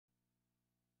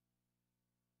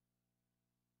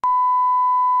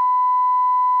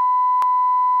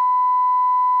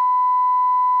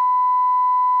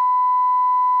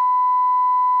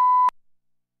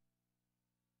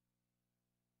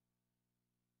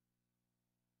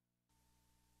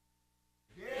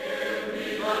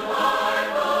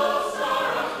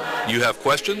You have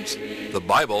questions? The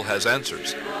Bible has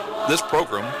answers. This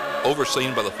program,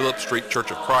 overseen by the Phillip Street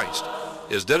Church of Christ,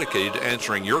 is dedicated to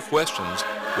answering your questions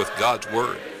with God's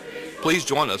Word. Please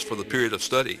join us for the period of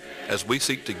study as we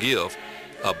seek to give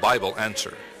a Bible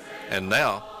answer. And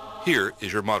now, here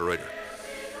is your moderator.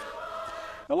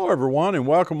 Hello everyone, and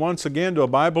welcome once again to a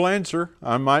Bible Answer.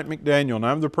 I'm Mike McDaniel, and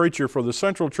I'm the preacher for the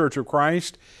Central Church of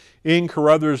Christ in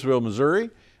Caruthersville, Missouri.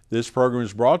 This program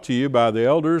is brought to you by the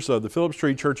elders of the Phillip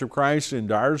Street Church of Christ in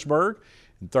Dyersburg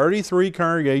and 33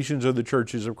 congregations of the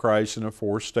Churches of Christ in a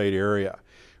 4-state area.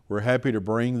 We're happy to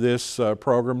bring this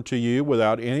program to you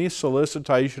without any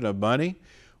solicitation of money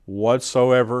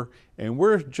whatsoever, and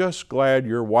we're just glad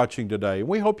you're watching today.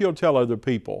 We hope you'll tell other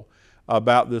people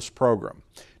about this program.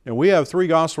 Now, we have 3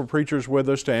 gospel preachers with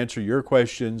us to answer your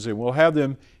questions, and we'll have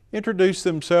them introduce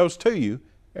themselves to you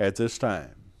at this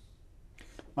time.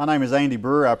 My name is Andy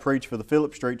Brewer. I preach for the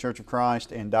Phillip Street Church of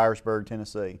Christ in Dyersburg,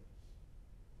 Tennessee.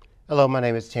 Hello, my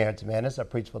name is Terence. I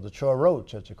preach for the Troy Road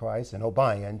Church of Christ in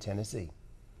O'Brien, Tennessee.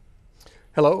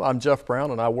 Hello, I'm Jeff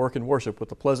Brown, and I work in worship with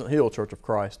the Pleasant Hill Church of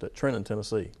Christ at Trenton,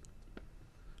 Tennessee.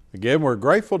 Again, we're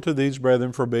grateful to these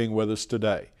brethren for being with us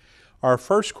today. Our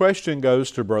first question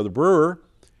goes to Brother Brewer.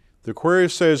 The query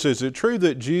says, is it true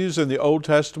that Jews in the Old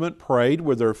Testament prayed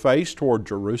with their face toward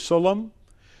Jerusalem?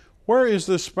 Where is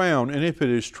this found? And if it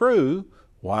is true,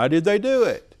 why did they do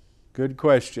it? Good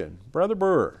question. Brother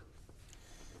Brewer.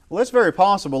 Well, it's very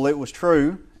possible it was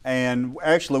true, and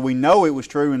actually we know it was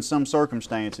true in some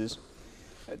circumstances.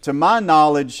 To my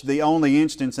knowledge, the only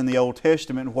instance in the Old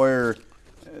Testament where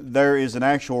there is an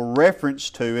actual reference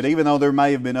to it, even though there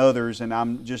may have been others and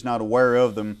I'm just not aware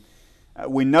of them,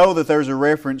 we know that there's a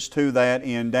reference to that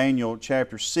in Daniel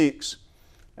chapter 6.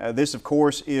 This, of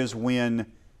course, is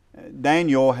when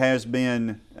Daniel has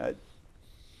been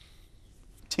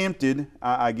tempted,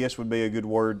 I guess would be a good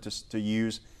word to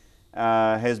use,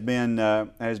 has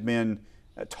been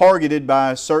targeted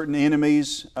by certain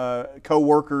enemies,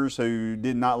 co-workers who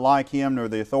did not like him nor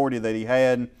the authority that he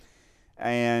had,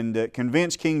 and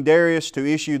convinced King Darius to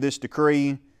issue this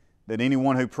decree that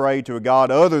anyone who prayed to a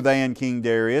god other than King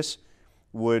Darius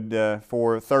would,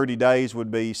 for 30 days,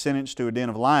 would be sentenced to a den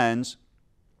of lions.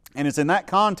 And it's in that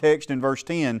context in verse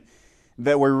 10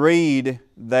 that we read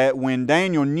that when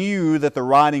Daniel knew that the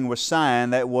writing was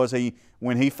signed, that was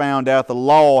when he found out the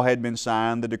law had been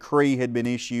signed, the decree had been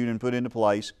issued and put into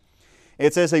place.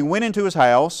 It says he went into his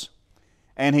house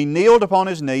and he kneeled upon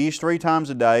his knees 3 times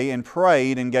a day and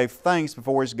prayed and gave thanks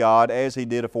before his God as he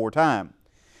did aforetime.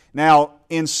 Now,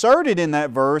 inserted in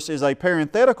that verse is a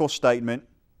parenthetical statement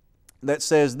that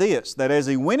says this, that as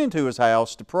he went into his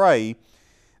house to pray,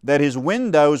 that his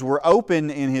windows were open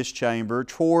in his chamber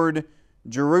toward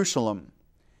Jerusalem.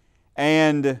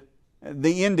 And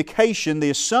the indication, the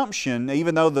assumption,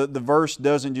 even though the verse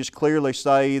doesn't just clearly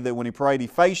say that when he prayed he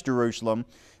faced Jerusalem,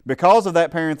 because of that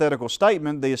parenthetical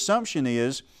statement, the assumption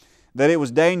is that it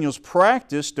was Daniel's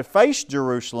practice to face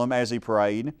Jerusalem as he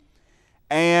prayed,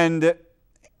 and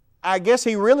I guess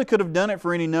he really could have done it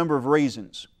for any number of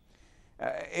reasons.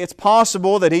 It's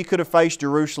possible that he could have faced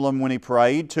Jerusalem when he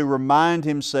prayed to remind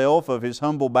himself of his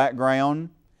humble background,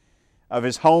 of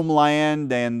his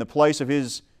homeland and the place of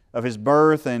his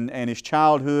birth and his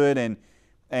childhood,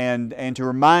 and to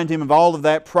remind him of all of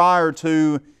that prior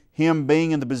to him being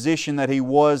in the position that he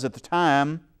was at the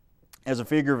time as a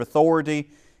figure of authority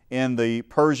in the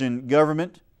Persian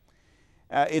government.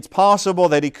 It's possible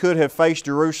that he could have faced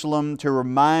Jerusalem to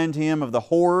remind him of the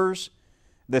horrors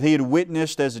that he had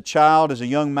witnessed as a child, as a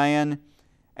young man,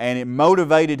 and it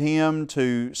motivated him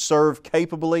to serve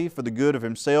capably for the good of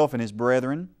himself and his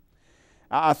brethren.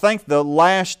 I think the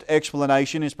last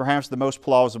explanation is perhaps the most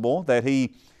plausible, that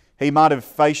he might have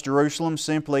faced Jerusalem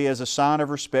simply as a sign of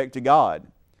respect to God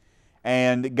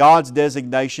and God's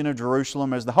designation of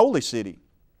Jerusalem as the holy city.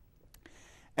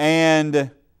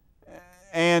 And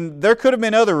there could have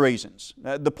been other reasons.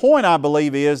 The point, I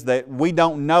believe, is that we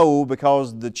don't know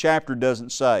because the chapter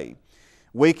doesn't say.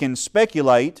 We can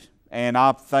speculate, and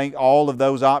I think all of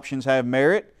those options have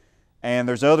merit, and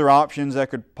there's other options that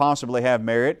could possibly have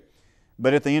merit.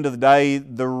 But at the end of the day,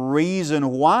 the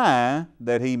reason why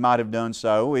that he might have done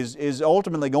so is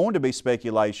ultimately going to be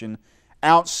speculation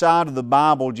outside of the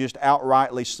Bible just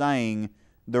outrightly saying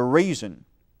the reason.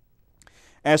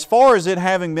 As far as it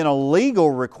having been a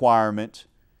legal requirement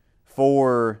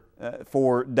for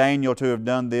Daniel to have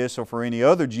done this or for any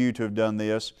other Jew to have done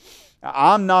this,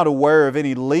 I'm not aware of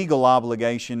any legal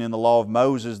obligation in the law of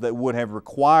Moses that would have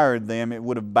required them, it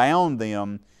would have bound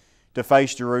them to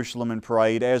face Jerusalem and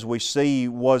prayed, as we see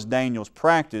was Daniel's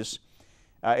practice.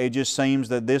 It just seems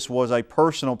that this was a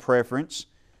personal preference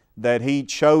that he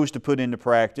chose to put into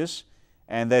practice,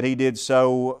 and that he did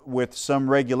so with some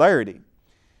regularity.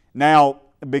 Now,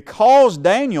 because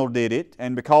Daniel did it,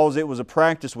 and because it was a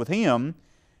practice with him,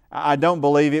 I don't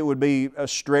believe it would be a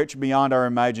stretch beyond our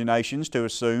imaginations to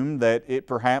assume that it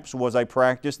perhaps was a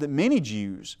practice that many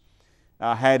Jews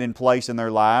had in place in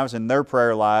their lives, in their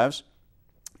prayer lives,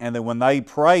 and that when they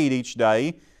prayed each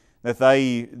day, that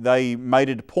they made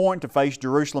it a point to face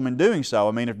Jerusalem in doing so.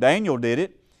 I mean, if Daniel did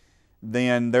it,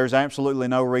 then there's absolutely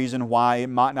no reason why it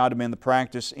might not have been the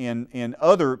practice in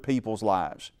other people's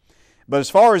lives. But as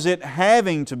far as it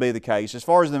having to be the case, as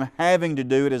far as them having to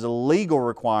do it as a legal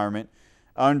requirement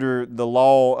under the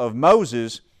law of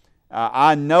Moses,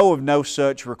 I know of no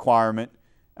such requirement.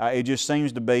 It just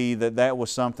seems to be that that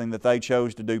was something that they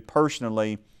chose to do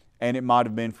personally, and it might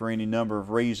have been for any number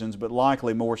of reasons, but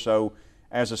likely more so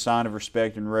as a sign of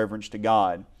respect and reverence to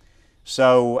God.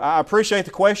 So I appreciate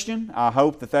the question. I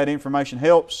hope that information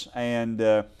helps,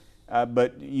 and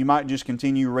but you might just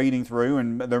continue reading through,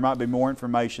 and there might be more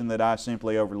information that I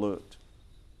simply overlooked.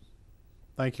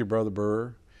 Thank you, Brother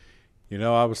Brewer. You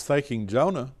know, I was thinking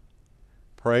Jonah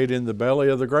prayed in the belly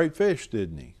of the great fish,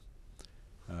 didn't he?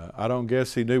 I don't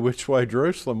guess he knew which way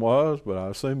Jerusalem was, but I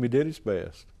assume he did his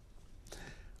best.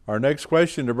 Our next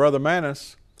question to Brother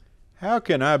Mannis: how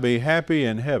can I be happy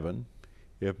in heaven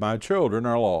if my children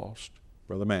are lost?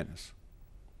 Brother Mannis.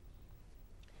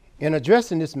 In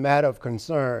addressing this matter of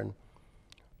concern,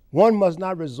 one must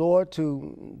not resort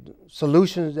to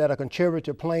solutions that are contrary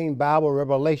to plain Bible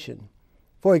revelation.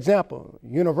 For example,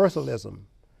 universalism,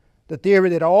 the theory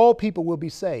that all people will be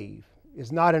saved,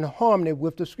 is not in harmony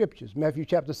with the Scriptures. Matthew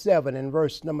chapter 7 and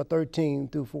verse number 13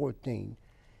 through 14.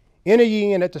 Enter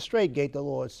ye in at the straight gate, the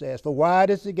Lord says, for wide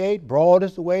is the gate, broad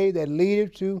is the way that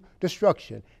leadeth to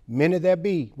destruction. Many there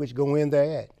be which go in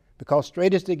thereat. Because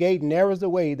straight is the gate, narrow is the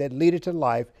way that leadeth to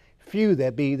life, few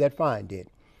there be that find it.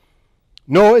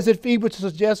 Nor is it feeble to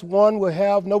suggest one will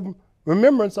have no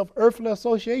remembrance of earthly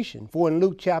association. For in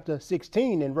Luke chapter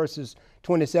 16 and verses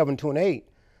 27-28,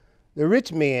 the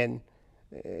rich man,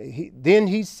 then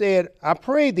he said, I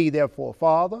pray thee therefore,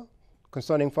 Father,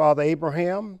 concerning Father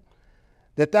Abraham,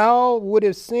 that thou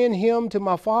wouldest send him to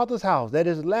my father's house, that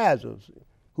is Lazarus,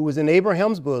 who was in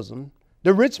Abraham's bosom.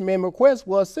 The rich man's request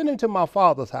was, send him to my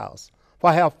father's house,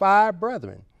 for I have 5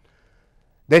 brethren,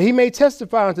 that he may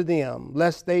testify unto them,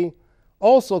 lest they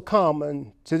also come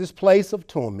into this place of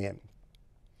torment.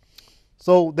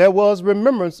 So there was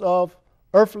remembrance of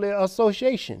earthly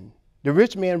association. The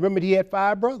rich man remembered he had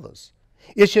 5 brothers.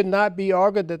 It should not be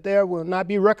argued that there will not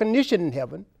be recognition in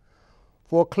heaven,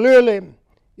 for clearly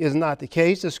is not the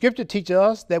case. The Scripture teaches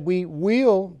us that we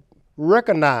will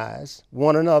recognize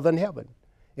one another in heaven.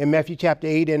 In Matthew chapter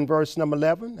 8 and verse number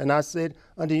 11, and I said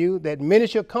unto you that many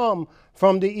shall come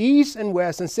from the east and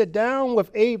west and sit down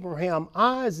with Abraham,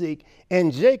 Isaac,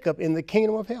 and Jacob in the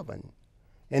kingdom of heaven.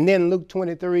 And then Luke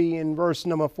 23 and verse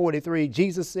number 43,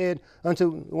 Jesus said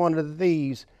unto one of the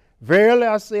thieves, verily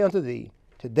I say unto thee,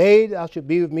 today thou shalt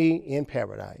be with me in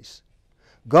paradise.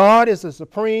 God is the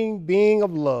supreme being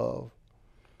of love.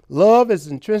 Love is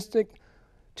intrinsic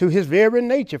to his very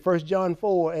nature. 1 John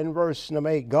 4 and verse number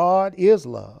 8, God is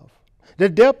love. The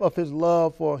depth of his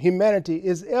love for humanity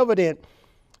is evident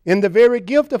in the very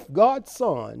gift of God's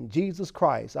Son, Jesus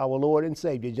Christ, our Lord and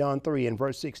Savior, John 3 and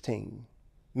verse 16.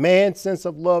 Man's sense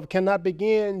of love cannot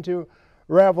begin to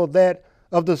rival that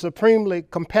of the supremely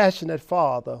compassionate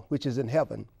Father which is in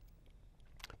heaven.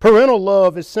 Parental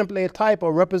love is simply a type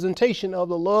or representation of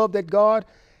the love that God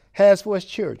has for his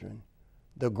children.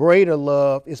 The greater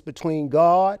love is between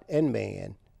God and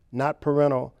man, not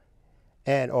parental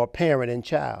or parent and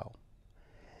child.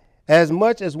 As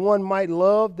much as one might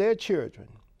love their children,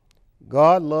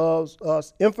 God loves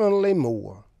us infinitely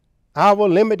more. Our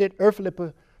limited earthly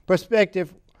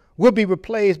perspective will be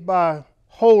replaced by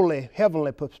holy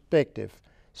heavenly perspective.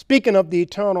 Speaking of the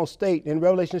eternal state, in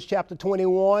Revelation chapter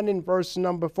 21 in verse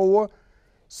number 4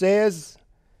 says,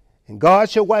 and God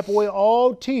shall wipe away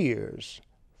all tears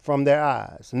from their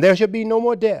eyes, and there shall be no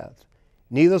more death,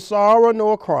 neither sorrow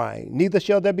nor crying, neither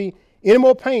shall there be any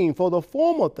more pain, for the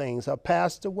former things have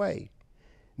passed away.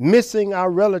 Missing our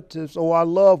relatives or our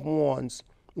loved ones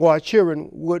or our children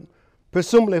would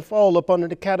presumably fall upon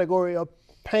the category of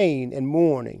pain and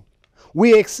mourning.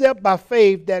 We accept by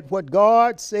faith that what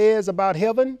God says about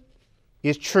heaven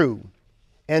is true,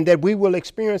 and that we will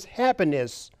experience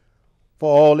happiness for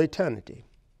all eternity.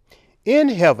 In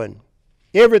heaven,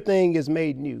 everything is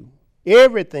made new.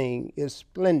 Everything is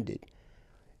splendid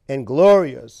and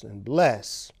glorious and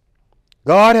blessed.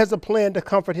 God has a plan to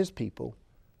comfort his people.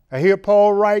 I hear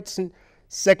Paul writes in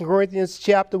 2 Corinthians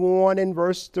chapter 1 and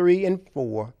verse 3 and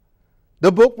 4,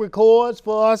 The book records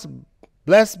for us,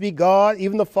 blessed be God,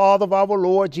 even the Father of our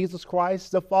Lord Jesus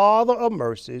Christ, the Father of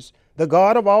mercies, the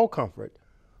God of all comfort,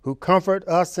 who comfort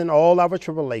us in all our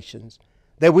tribulations,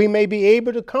 that we may be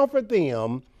able to comfort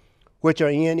them which are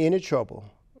in any trouble,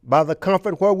 by the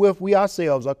comfort wherewith we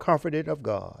ourselves are comforted of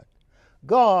God.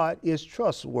 God is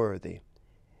trustworthy.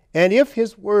 And if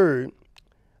his word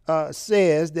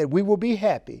says that we will be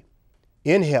happy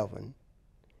in heaven,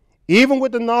 even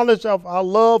with the knowledge of our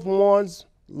loved ones'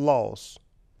 loss,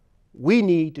 we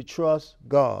need to trust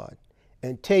God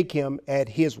and take him at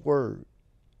his word.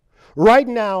 Right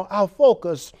now, our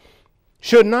focus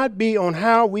should not be on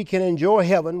how we can enjoy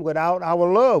heaven without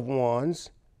our loved ones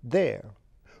there.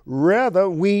 Rather,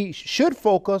 we should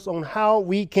focus on how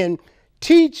we can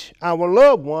teach our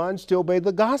loved ones to obey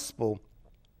the gospel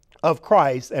of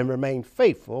Christ and remain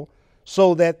faithful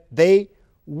so that they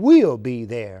will be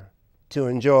there to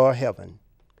enjoy heaven.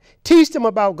 Teach them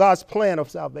about God's plan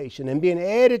of salvation and being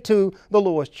added to the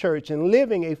Lord's church and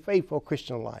living a faithful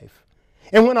Christian life.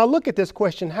 And when I look at this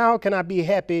question, how can I be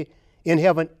happy in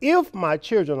heaven if my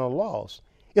children are lost?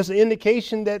 It's an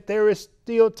indication that there is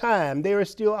still time, there is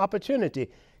still opportunity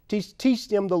to teach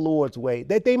them the Lord's way,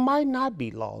 that they might not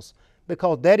be lost,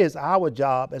 because that is our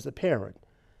job as a parent,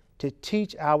 to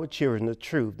teach our children the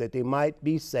truth, that they might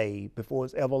be saved before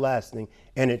it's everlasting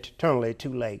and eternally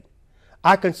too late.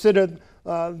 I consider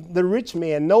the rich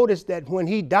man. Notice that when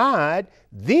he died,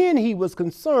 then he was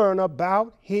concerned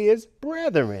about his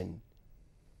brethren.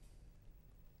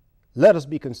 Let us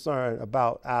be concerned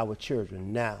about our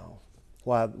children now,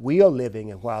 while we are living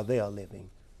and while they are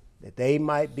living, that they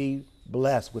might be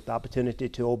blessed with the opportunity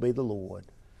to obey the Lord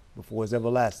before it's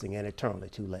everlasting and eternally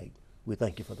too late. We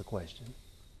thank you for the question.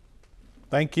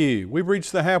 Thank you. We've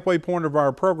reached the halfway point of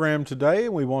our program today,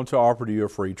 and we want to offer to you a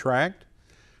free tract.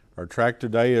 Our tract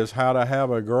today is How to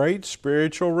Have a Great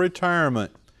Spiritual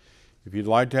Retirement. If you'd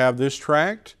like to have this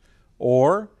tract,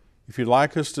 or if you'd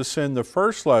like us to send the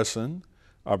first lesson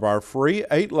of our free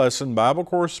 8-lesson Bible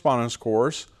correspondence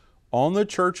course on the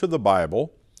Church of the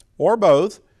Bible, or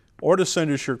both, or to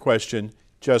send us your question,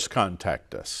 just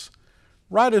contact us.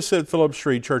 Write us at Phillips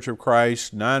Street Church of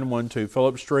Christ, 912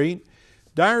 Phillips Street,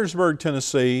 Dyersburg,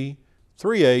 Tennessee,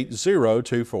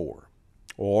 38024.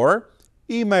 Or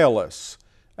email us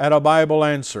at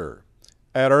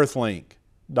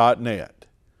abibleanswer@earthlink.net.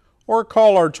 Or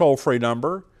call our toll-free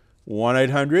number,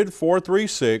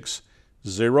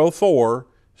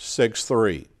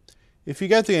 1-800-436-0463. If you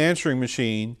get the answering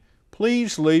machine,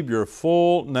 please leave your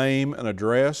full name and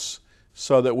address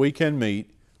so that we can meet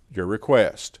your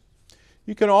request.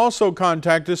 You can also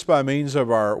contact us by means of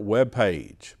our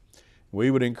webpage. We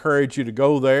would encourage you to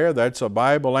go there. That's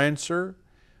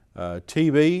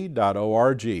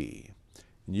abibleanswer.tv.org.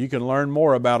 You can learn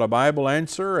more about a Bible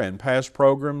Answer and past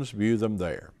programs, view them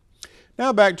there.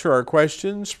 Now back to our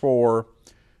questions. For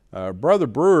Brother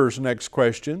Brewer's next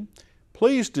question,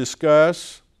 please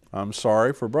discuss,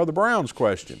 for Brother Brown's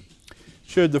question.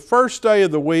 Should the first day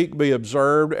of the week be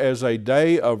observed as a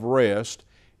day of rest,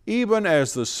 even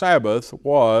as the Sabbath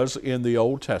was in the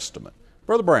Old Testament?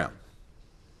 Brother Brown.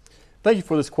 Thank you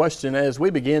for this question. As we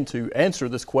begin to answer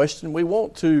this question, we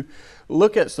want to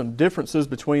look at some differences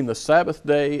between the Sabbath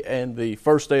day and the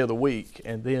first day of the week,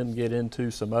 and then get into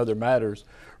some other matters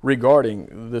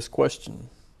regarding this question.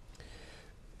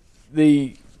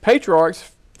 The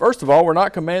patriarchs, first of all, were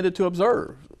not commanded to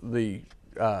observe the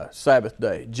Sabbath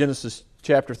day. Genesis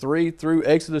chapter 3 through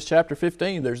Exodus chapter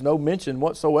 15, there's no mention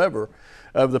whatsoever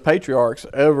of the patriarchs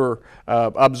ever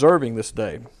observing this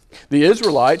day. The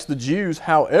Israelites, the Jews,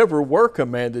 however, were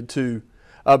commanded to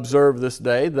observe this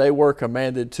day. They were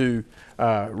commanded to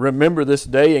remember this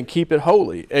day and keep it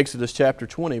holy. Exodus chapter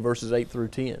 20, verses 8 through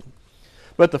 10.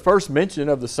 But the first mention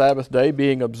of the Sabbath day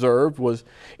being observed was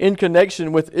in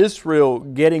connection with Israel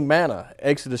getting manna.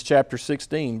 Exodus chapter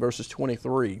 16, verses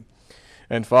 23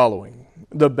 and following.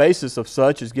 The basis of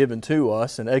such is given to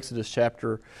us in Exodus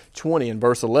chapter 20 and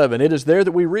verse 11. It is there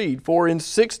that we read, "For in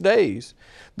 6 days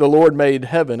the Lord made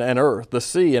heaven and earth, the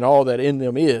sea and all that in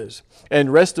them is,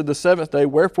 and rested the seventh day.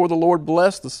 Wherefore the Lord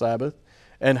blessed the Sabbath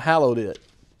and hallowed it."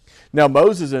 Now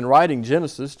Moses, in writing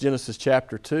Genesis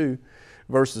chapter 2,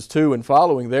 verses 2 and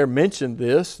following there, mentioned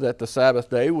this, that the Sabbath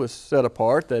day was set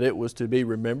apart, that it was to be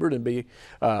remembered and be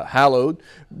hallowed.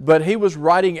 But he was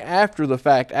writing after the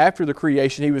fact, after the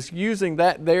creation. He was using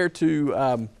that there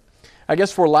to, I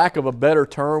guess for lack of a better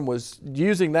term, was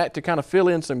using that to kind of fill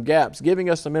in some gaps, giving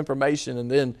us some information,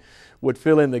 and then would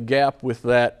fill in the gap with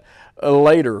that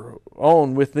later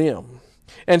on with them.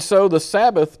 And so the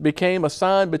Sabbath became a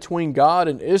sign between God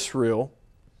and Israel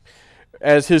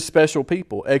as His special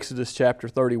people, Exodus chapter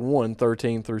 31,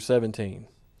 13 through 17.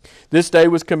 This day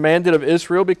was commanded of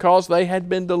Israel because they had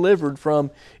been delivered from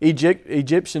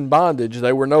Egyptian bondage.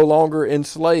 They were no longer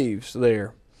enslaved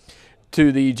there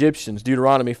to the Egyptians,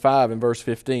 Deuteronomy 5 and verse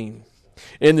 15.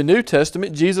 In the New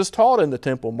Testament, Jesus taught in the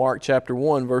temple, Mark chapter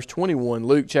 1, verse 21,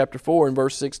 Luke chapter 4 and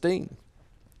verse 16.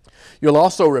 You'll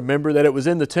also remember that it was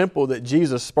in the temple that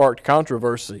Jesus sparked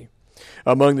controversy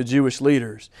among the Jewish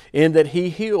leaders, in that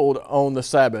He healed on the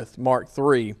Sabbath, Mark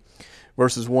 3,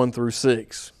 verses 1 through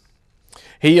 6.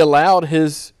 He allowed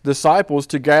His disciples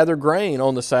to gather grain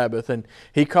on the Sabbath, and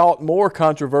He caught more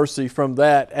controversy from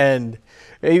that. And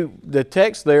the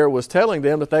text there was telling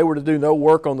them that they were to do no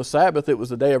work on the Sabbath. It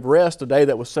was a day of rest, a day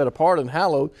that was set apart and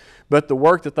hallowed, but the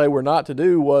work that they were not to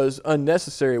do was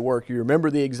unnecessary work. You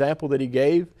remember the example that He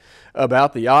gave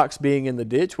about the ox being in the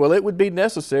ditch? Well, it would be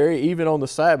necessary even on the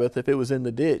Sabbath, if it was in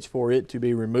the ditch, for it to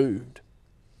be removed.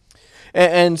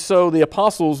 And so the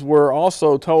apostles were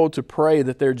also told to pray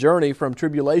that their journey from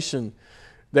tribulation,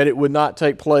 that it would not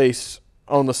take place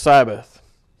on the Sabbath.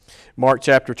 Mark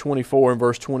chapter 24 and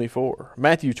verse 24.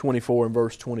 Matthew 24 and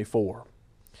verse 24.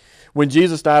 When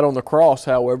Jesus died on the cross,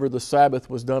 however, the Sabbath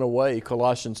was done away.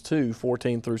 Colossians 2,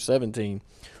 14 through 17.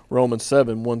 Romans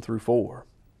 7, 1 through 4.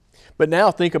 But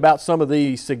now think about some of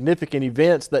the significant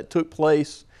events that took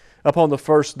place upon the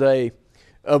first day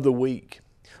of the week.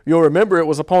 You'll remember it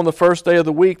was upon the first day of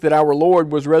the week that our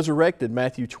Lord was resurrected,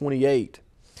 Matthew 28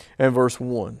 and verse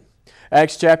 1.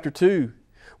 Acts chapter 2,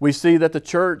 we see that the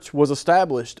church was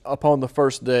established upon the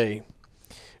first day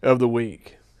of the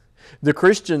week. The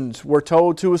Christians were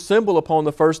told to assemble upon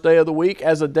the first day of the week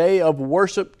as a day of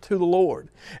worship to the Lord.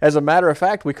 As a matter of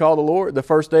fact, we call the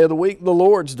first day of the week the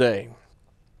Lord's Day.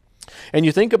 And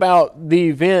you think about the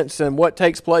events and what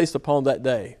takes place upon that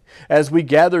day. As we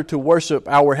gather to worship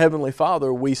our Heavenly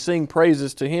Father, we sing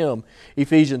praises to Him,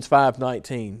 Ephesians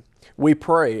 5:19. We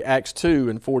pray, Acts 2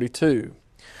 and 42.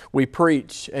 We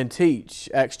preach and teach,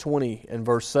 Acts 20 and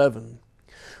verse 7.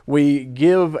 We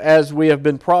give as we have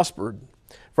been prospered,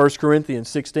 1 Corinthians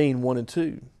 16, 1 and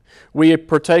 2. We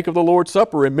partake of the Lord's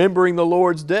Supper, remembering the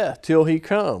Lord's death till He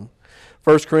come,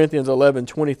 1 Corinthians 11,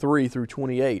 23 through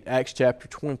 28, Acts chapter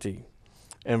 20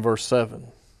 and verse 7.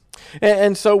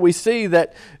 And so we see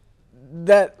that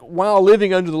while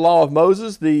living under the law of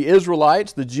Moses, the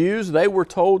Israelites, the Jews, they were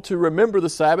told to remember the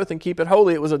Sabbath and keep it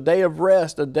holy. It was a day of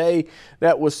rest, a day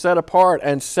that was set apart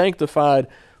and sanctified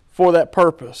for that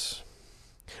purpose.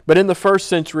 But in the first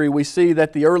century, we see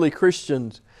that the early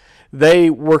Christians,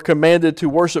 they were commanded to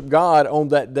worship God on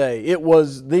that day. It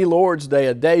was the Lord's Day,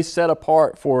 a day set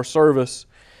apart for service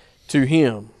to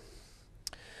Him.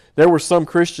 There were some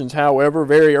Christians, however,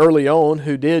 very early on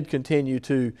who did continue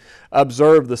to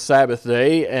observe the Sabbath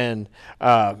day. And,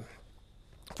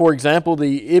 for example,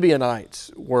 the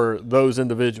Ebionites were those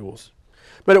individuals.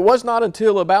 But it was not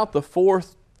until about the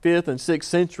 4th, 5th, and 6th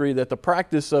century that the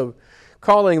practice of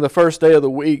calling the first day of the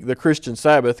week the Christian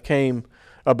Sabbath came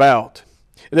about.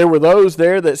 There were those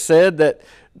there that said that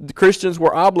the Christians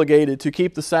were obligated to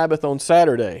keep the Sabbath on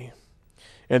Saturday.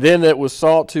 And then it was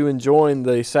sought to enjoin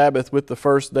the Sabbath with the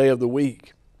first day of the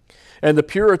week. And the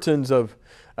Puritans of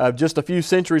just a few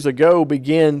centuries ago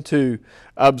began to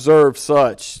observe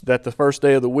such, that the first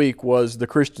day of the week was the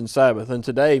Christian Sabbath. And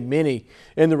today many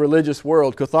in the religious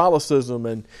world, Catholicism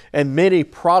and many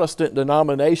Protestant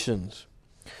denominations,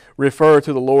 refer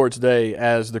to the Lord's Day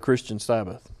as the Christian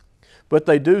Sabbath. But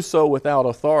they do so without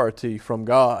authority from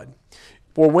God.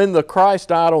 For when the Christ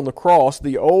died on the cross,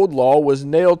 the old law was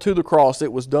nailed to the cross.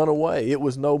 It was done away. It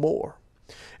was no more.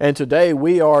 And today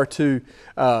we are to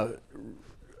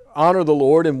honor the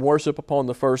Lord and worship upon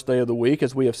the first day of the week,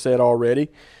 as we have said already,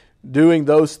 doing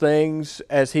those things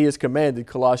as He has commanded,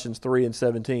 Colossians 3 and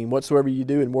 17. Whatsoever you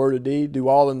do in word or deed, do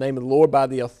all in the name of the Lord by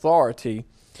the authority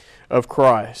of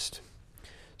Christ.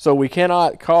 So we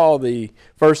cannot call the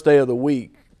first day of the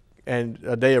week and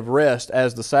a day of rest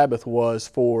as the Sabbath was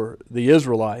for the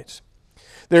Israelites.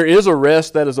 There is a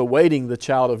rest that is awaiting the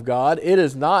child of God. It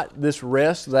is not this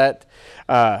rest that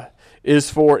is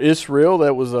for Israel,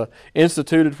 that was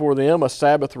instituted for them, a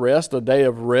Sabbath rest, a day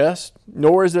of rest,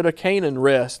 nor is it a Canaan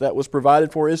rest that was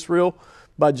provided for Israel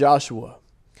by Joshua.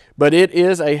 But it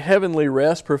is a heavenly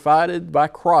rest provided by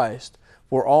Christ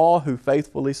for all who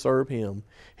faithfully serve Him.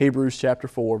 Hebrews chapter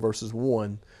 4, verses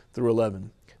 1 through 11.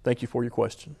 Thank you for your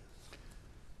question.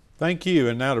 Thank you.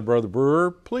 And now to Brother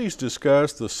Brewer. Please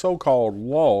discuss the so-called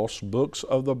lost books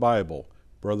of the Bible.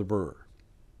 Brother Brewer.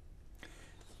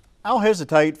 I'll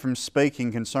hesitate from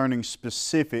speaking concerning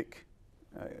specifically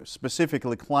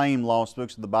claimed lost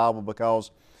books of the Bible, because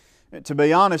To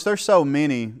be honest, there's so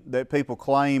many that people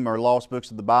claim are lost books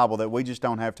of the Bible that we just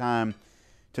don't have time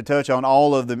to touch on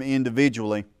all of them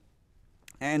individually.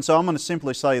 And so I'm going to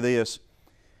simply say this.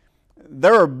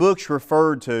 There are books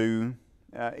referred to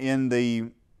in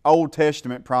the Old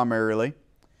Testament primarily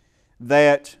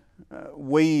that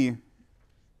we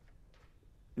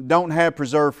don't have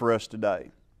preserved for us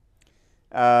today.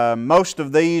 Most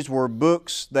of these were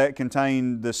books that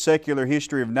contained the secular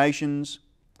history of nations.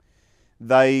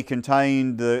 They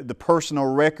contained the personal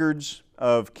records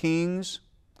of kings.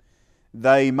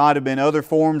 They might have been other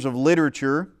forms of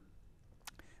literature,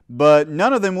 but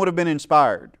none of them would have been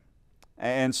inspired.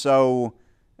 And so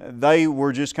they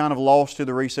were just kind of lost to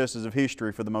the recesses of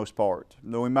history for the most part.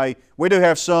 Though we do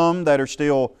have some that are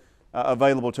still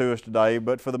available to us today,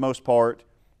 but for the most part,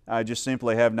 just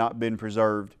simply have not been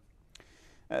preserved.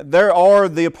 There are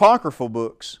the apocryphal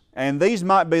books, and these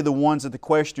might be the ones that the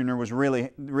questioner was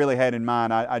really had in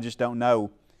mind. I just don't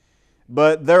know.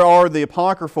 But there are the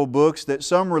apocryphal books that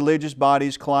some religious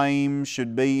bodies claim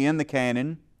should be in the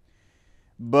canon.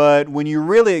 But when you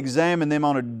really examine them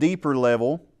on a deeper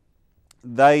level,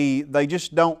 they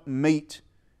just don't meet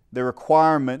the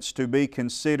requirements to be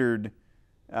considered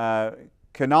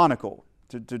canonical,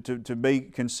 to be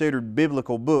considered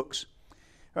biblical books.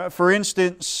 For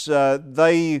instance,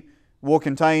 they will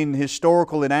contain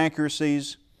historical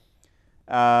inaccuracies.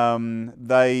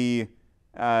 They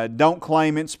don't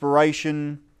claim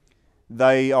inspiration.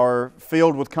 They are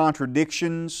filled with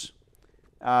contradictions.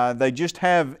 They just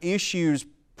have issues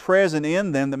present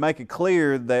in them that make it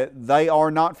clear that they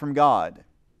are not from God,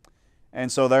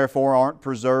 and so therefore aren't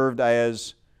preserved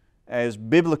as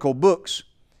biblical books.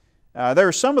 There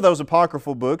are some of those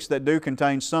apocryphal books that do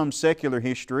contain some secular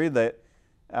history that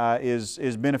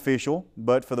is beneficial,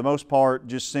 but for the most part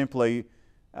just simply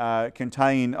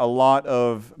contain a lot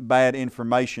of bad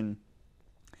information.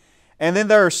 And then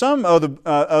there are some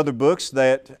other books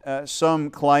that some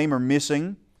claim are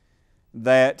missing,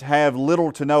 that have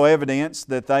little to no evidence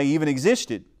that they even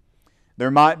existed. There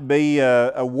might be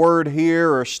a word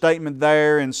here or a statement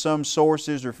there in some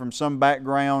sources or from some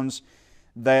backgrounds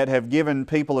that have given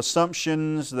people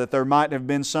assumptions that there might have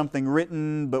been something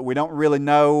written, but we don't really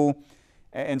know.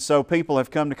 And so people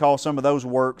have come to call some of those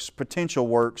works, potential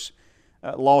works,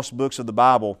 lost books of the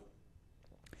Bible.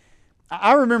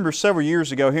 I remember several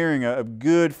years ago hearing a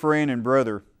good friend and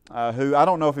brother who, I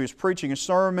don't know if he was preaching a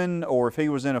sermon or if he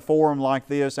was in a forum like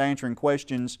this answering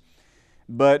questions,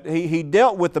 but he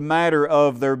dealt with the matter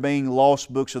of there being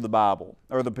lost books of the Bible,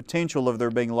 or the potential of there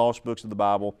being lost books of the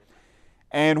Bible.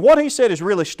 And what he said has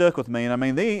really stuck with me. And I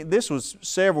mean, this was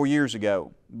several years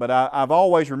ago, but I've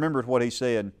always remembered what he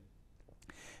said.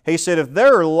 He said, if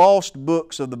there are lost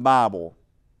books of the Bible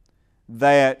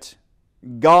that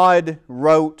God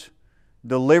wrote,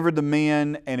 delivered to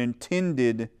men, and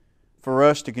intended for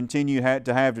us to continue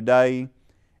to have today,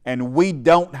 and we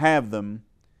don't have them,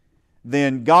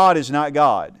 then God is not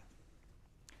God.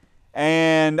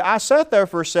 And I sat there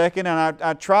for a second and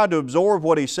I tried to absorb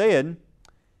what he said.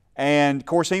 And of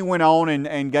course he went on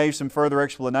and gave some further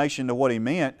explanation to what he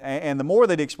meant. And the more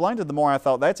that he explained it, the more I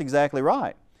thought that's exactly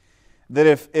right. That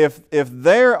if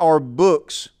there are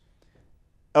books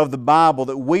of the Bible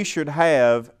that we should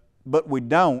have, but we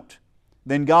don't,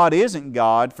 then God isn't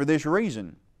God for this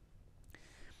reason.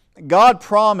 God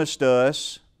promised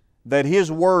us that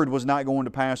His Word was not going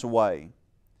to pass away.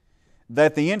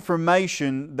 That the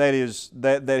information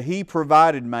that He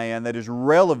provided man, that is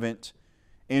relevant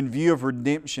in view of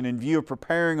redemption, in view of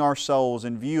preparing our souls,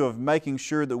 in view of making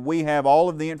sure that we have all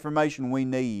of the information we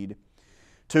need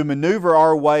to maneuver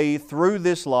our way through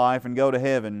this life and go to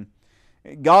heaven,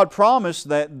 God promised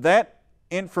that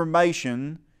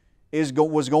information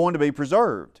was going to be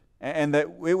preserved, and that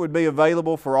it would be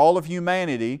available for all of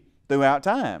humanity throughout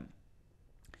time.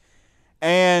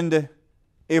 And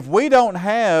if we don't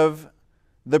have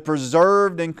the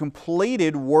preserved and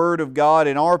completed Word of God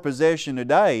in our possession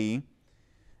today,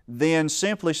 then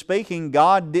simply speaking,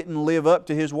 God didn't live up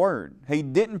to His Word. He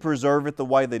didn't preserve it the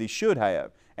way that He should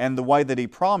have and the way that He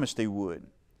promised He would.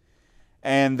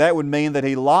 And that would mean that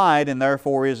He lied and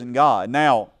therefore isn't God.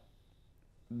 Now,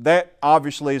 that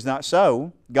obviously is not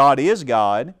so. God is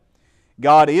God.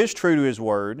 God is true to His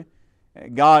Word.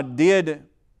 God did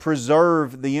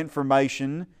preserve the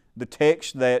information, the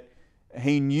text that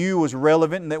He knew was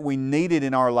relevant and that we needed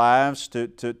in our lives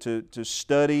to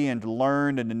study and to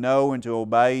learn and to know and to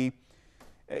obey.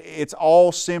 It's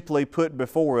all simply put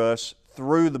before us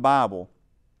through the Bible.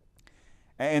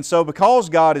 And so because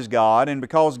God is God, and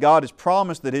because God has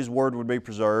promised that His Word would be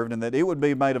preserved and that it would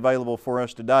be made available for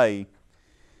us today,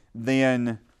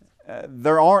 then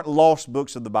there aren't lost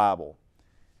books of the Bible.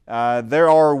 There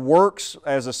are works,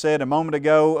 as I said a moment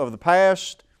ago, of the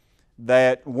past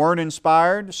that weren't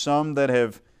inspired, some that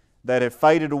have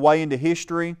faded away into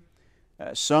history,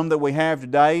 some that we have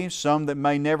today, some that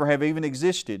may never have even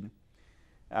existed.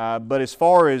 But as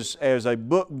far as a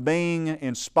book being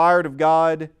inspired of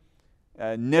God,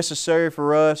 necessary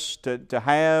for us to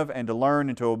have and to learn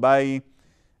and to obey,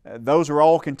 those are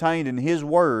all contained in His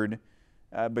Word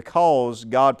because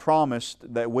God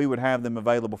promised that we would have them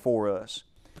available for us.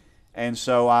 And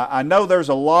so I know there's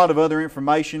a lot of other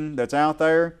information that's out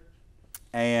there,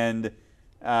 and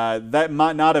that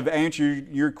might not have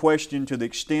answered your question to the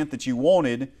extent that you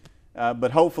wanted,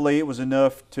 but hopefully it was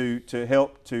enough to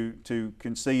help to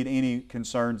concede any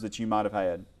concerns that you might have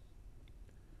had.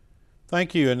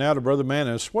 Thank you. And now to Brother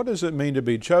Mannis. What does it mean to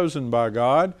be chosen by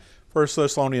God? 1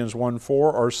 Thessalonians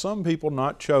 1:4, are some people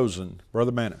not chosen?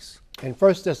 Brother Mannis. In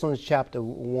 1 Thessalonians chapter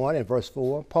 1 and verse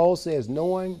 4, Paul says,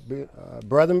 knowing,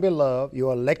 brethren beloved,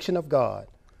 your election of God.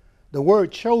 The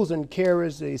word chosen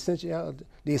carries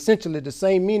essentially the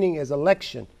same meaning as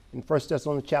election in 1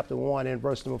 Thessalonians chapter 1 and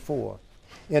verse number 4.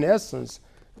 In essence,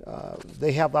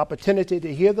 they have the opportunity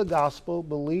to hear the gospel,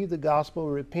 believe the gospel,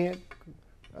 repent,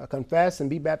 confess, and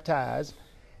be baptized,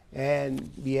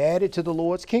 and be added to the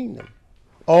Lord's kingdom.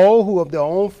 All who of their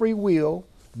own free will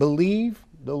believe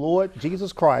the Lord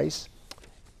Jesus Christ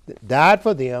died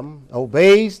for them,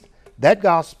 obeys that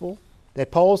gospel that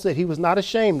Paul said he was not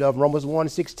ashamed of, Romans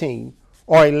 1:16,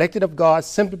 are elected of God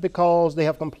simply because they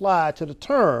have complied to the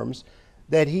terms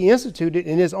that He instituted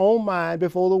in His own mind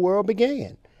before the world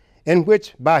began, in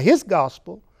which by His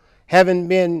gospel, having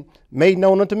been made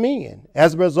known unto men,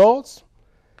 as a result,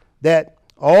 that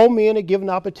all men are given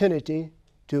opportunity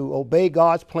to obey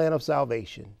God's plan of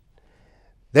salvation.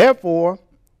 Therefore,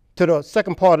 to the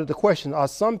second part of the question, are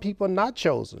some people not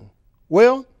chosen?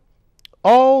 Well,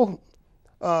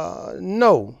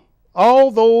 no.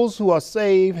 All those who are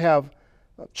saved have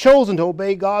chosen to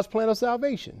obey God's plan of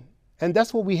salvation. And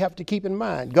that's what we have to keep in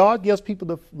mind. God gives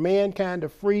people, mankind, the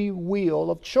free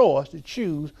will of choice to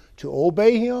choose to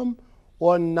obey Him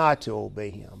or not to obey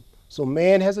Him. So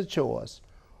man has a choice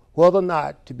whether or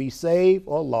not to be saved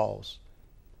or lost.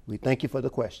 We thank you for the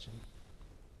question.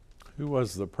 Who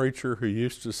was the preacher who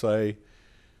used to say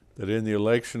that in the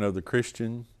election of the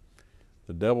Christian,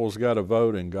 the devil's got a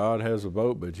vote and God has a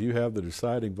vote, but you have the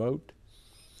deciding vote?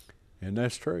 And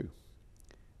that's true.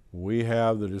 We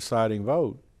have the deciding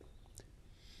vote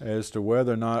as to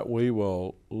whether or not we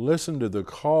will listen to the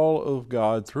call of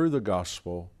God through the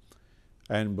gospel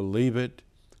and believe it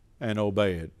and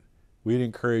obey it. We'd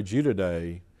encourage you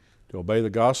today to obey the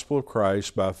gospel of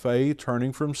Christ by faith,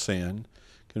 turning from sin,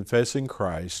 confessing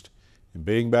Christ, and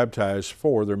being baptized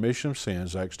for the remission of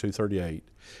sins, Acts 2:38.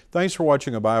 Thanks for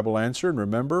watching A Bible Answer, and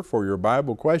remember, for your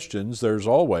Bible questions, there's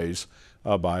always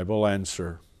a Bible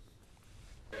answer.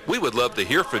 We would love to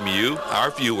hear from you, our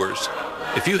viewers.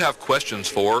 If you have questions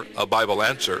for A Bible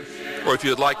Answer, or if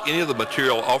you'd like any of the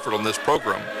material offered on this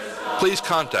program, please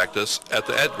contact us at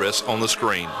the address on the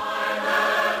screen.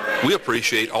 We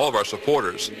appreciate all of our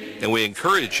supporters, and we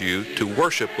encourage you to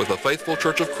worship with a faithful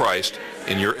Church of Christ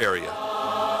in your area.